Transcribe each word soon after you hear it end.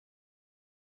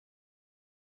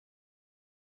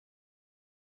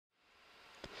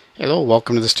Hello,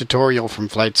 welcome to this tutorial from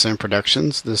Flight Sim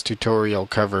Productions. This tutorial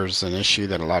covers an issue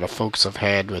that a lot of folks have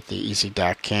had with the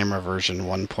EZDOK camera version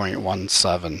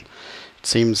 1.17. It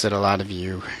seems that a lot of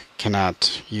you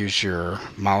cannot use your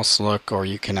mouse look, or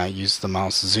you cannot use the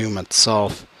mouse zoom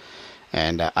itself.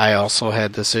 And I also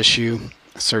had this issue.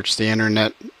 I searched the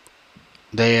internet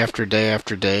day after day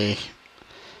after day,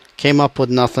 came up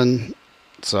with nothing,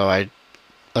 so I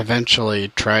eventually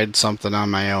tried something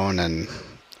on my own, and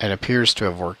it appears to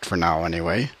have worked for now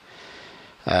anyway.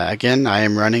 Again, I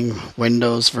am running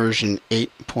Windows version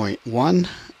 8.1,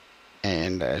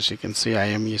 and as you can see, I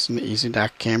am using the EZDOK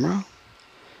camera,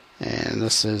 and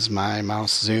this is my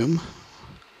mouse zoom,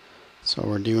 so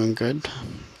we're doing good.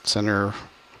 Center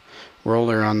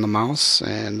roller on the mouse,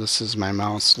 and this is my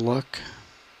mouse look,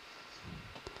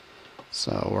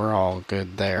 so we're all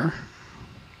good there.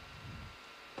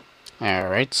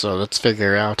 Alright, so let's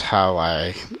figure out how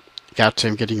I got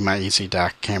to getting my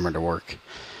EZDOK camera to work.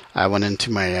 I went into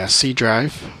my C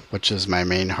drive, which is my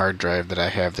main hard drive that I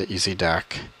have the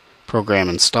EZDOK program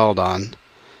installed on,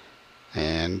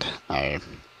 and I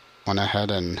went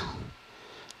ahead and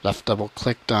left double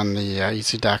clicked on the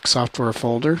EZDOK software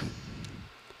folder.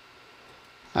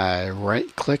 I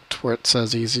right clicked where it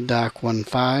says EZDOK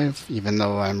 1.5, even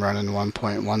though I'm running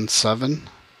 1.17.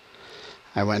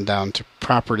 I went down to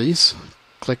properties,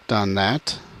 clicked on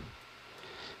that.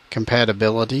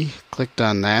 Compatibility, clicked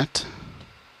on that,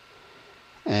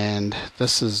 and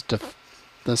this is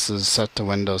set to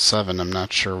Windows 7. I'm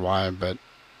not sure why, but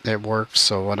it works,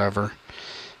 so whatever.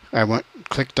 I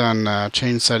clicked on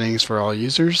change settings for all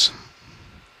users,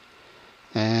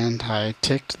 and I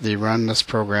ticked the run this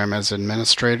program as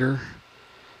administrator.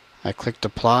 I clicked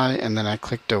apply, and then I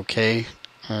clicked OK,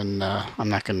 and I'm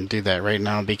not going to do that right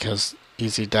now because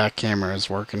EZDOK camera is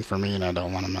working for me and I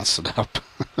don't want to mess it up.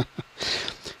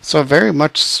 So very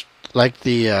much like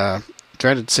the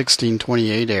dreaded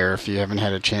 1628 error, if you haven't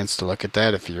had a chance to look at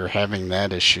that, if you're having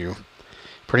that issue,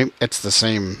 it's the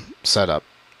same setup.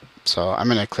 So I'm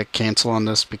going to click cancel on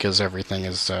this because everything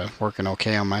is working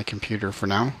okay on my computer for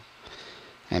now.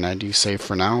 And I do say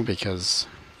for now because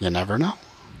you never know.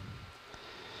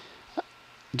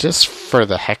 Just for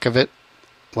the heck of it,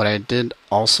 what I did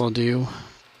also do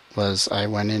was I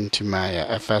went into my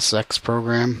FSX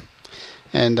program.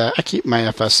 And I keep my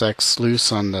FSX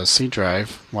loose on the C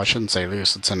drive. Well, I shouldn't say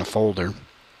loose, it's in a folder.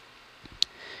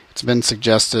 It's been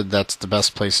suggested that's the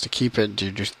best place to keep it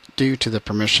due to the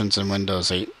permissions in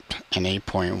Windows 8 and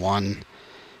 8.1.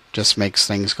 Just makes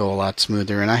things go a lot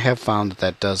smoother, and I have found that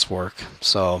that does work.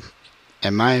 So,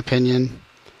 in my opinion,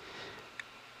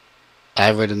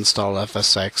 I would install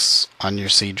FSX on your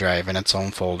C drive in its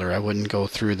own folder. I wouldn't go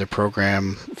through the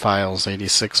program files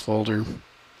 86 folder.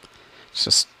 It's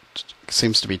just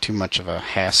seems to be too much of a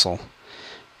hassle.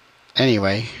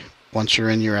 Anyway, once you're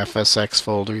in your FSX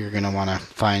folder, you're going to want to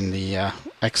find the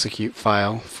execute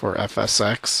file for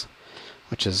FSX,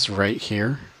 which is right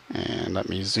here. And let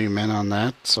me zoom in on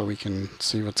that so we can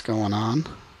see what's going on.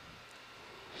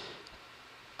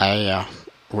 I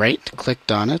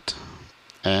right-clicked on it,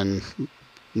 and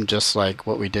just like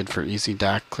what we did for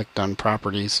EZDOK, clicked on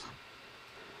Properties.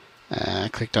 I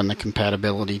clicked on the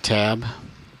Compatibility tab,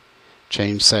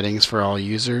 change settings for all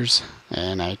users,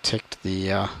 and I ticked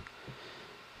the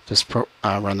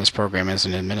run this program as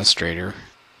an administrator,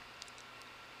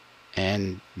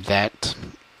 and that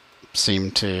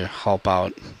seemed to help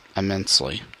out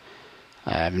immensely.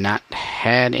 I've not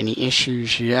had any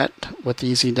issues yet with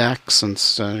EZDOK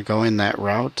since going that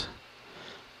route,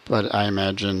 but I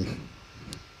imagine,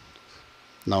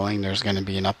 knowing there's going to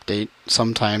be an update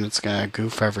sometime that's going to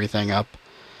goof everything up,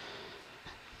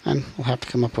 and we'll have to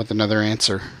come up with another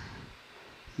answer.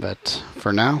 But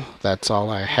for now, that's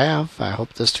all I have. I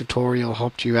hope this tutorial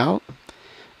helped you out.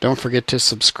 Don't forget to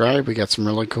subscribe. We got some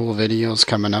really cool videos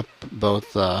coming up,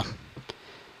 both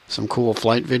some cool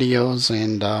flight videos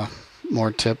and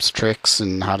more tips, tricks,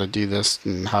 and how to do this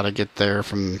and how to get there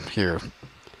from here.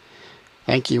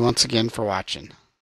 Thank you once again for watching.